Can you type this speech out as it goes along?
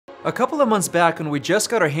A couple of months back when we just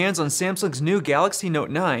got our hands on Samsung's new Galaxy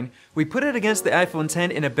Note 9, we put it against the iPhone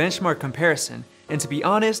X in a benchmark comparison, and to be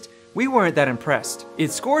honest, we weren't that impressed.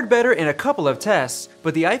 It scored better in a couple of tests,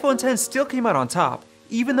 but the iPhone X still came out on top,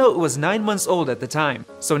 even though it was 9 months old at the time.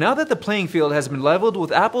 So now that the playing field has been leveled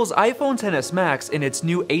with Apple's iPhone XS Max and its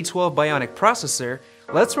new A12 Bionic processor,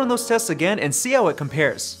 let's run those tests again and see how it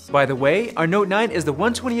compares. By the way, our Note 9 is the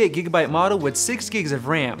 128GB model with 6GB of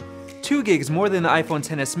RAM, 2GB more than the iPhone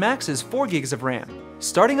XS Max's 4GB of RAM.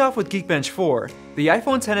 Starting off with Geekbench 4, the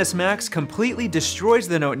iPhone XS Max completely destroys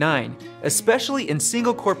the Note 9, especially in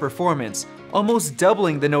single-core performance, almost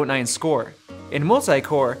doubling the Note 9 score. In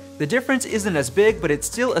multi-core, the difference isn't as big, but it's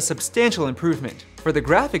still a substantial improvement. For the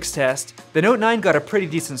graphics test, the Note 9 got a pretty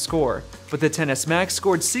decent score, but the XS Max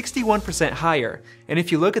scored 61% higher, and if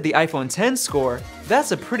you look at the iPhone X score,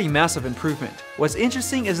 that's a pretty massive improvement. What's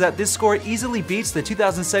interesting is that this score easily beats the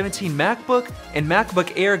 2017 MacBook and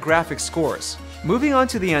MacBook Air graphics scores. Moving on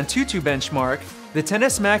to the Antutu benchmark, the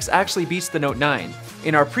XS Max actually beats the Note 9.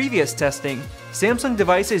 In our previous testing, Samsung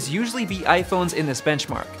devices usually beat iPhones in this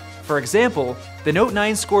benchmark. For example, the Note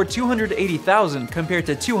 9 scored 280,000 compared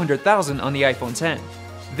to 200,000 on the iPhone X.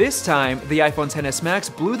 This time, the iPhone XS Max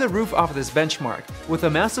blew the roof off of this benchmark with a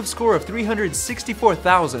massive score of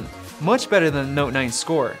 364,000, much better than the Note 9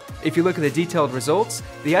 score. If you look at the detailed results,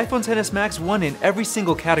 the iPhone XS Max won in every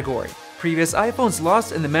single category. Previous iPhones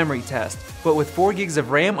lost in the memory test, but with 4GB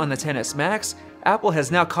of RAM on the XS Max, Apple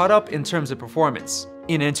has now caught up in terms of performance.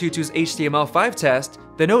 In Antutu's HTML5 test,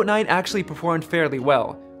 the Note 9 actually performed fairly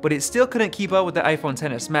well, but it still couldn't keep up with the iPhone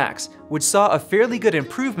XS Max, which saw a fairly good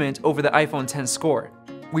improvement over the iPhone X score.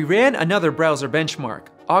 We ran another browser benchmark,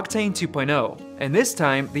 Octane 2.0, and this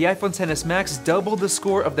time the iPhone XS Max doubled the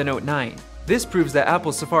score of the Note 9. This proves that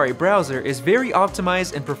Apple's Safari browser is very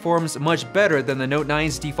optimized and performs much better than the Note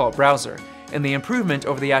 9's default browser, and the improvement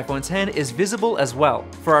over the iPhone X is visible as well.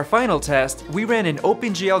 For our final test, we ran an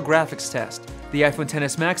OpenGL graphics test. The iPhone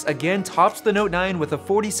XS Max again tops the Note 9 with a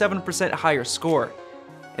 47% higher score.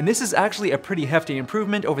 And this is actually a pretty hefty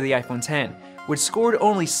improvement over the iPhone X, which scored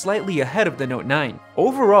only slightly ahead of the Note 9.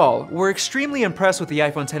 Overall, we're extremely impressed with the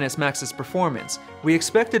iPhone XS Max's performance. We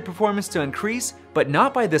expected performance to increase, but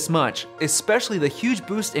not by this much, especially the huge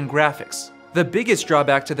boost in graphics. The biggest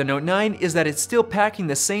drawback to the Note 9 is that it's still packing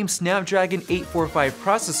the same Snapdragon 845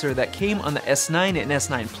 processor that came on the S9 and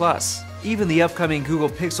S9 Plus. Even the upcoming Google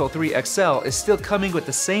Pixel 3 XL is still coming with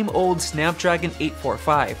the same old Snapdragon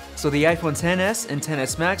 845, so the iPhone XS and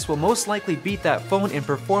XS Max will most likely beat that phone in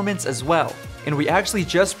performance as well. And we actually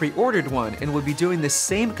just pre-ordered one and will be doing the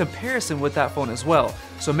same comparison with that phone as well,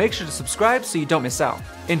 so make sure to subscribe so you don't miss out.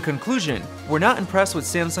 In conclusion, we're not impressed with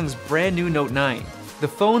Samsung's brand new Note 9. The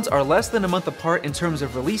phones are less than a month apart in terms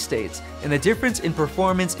of release dates, and the difference in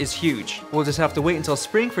performance is huge. We'll just have to wait until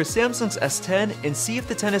spring for Samsung's S10 and see if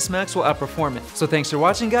the XS Max will outperform it. So thanks for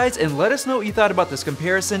watching, guys, and let us know what you thought about this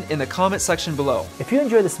comparison in the comment section below. If you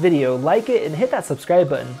enjoyed this video, like it and hit that subscribe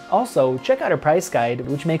button. Also, check out our price guide,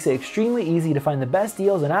 which makes it extremely easy to find the best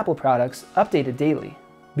deals on Apple products updated daily.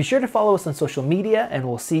 Be sure to follow us on social media, and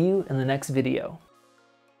we'll see you in the next video.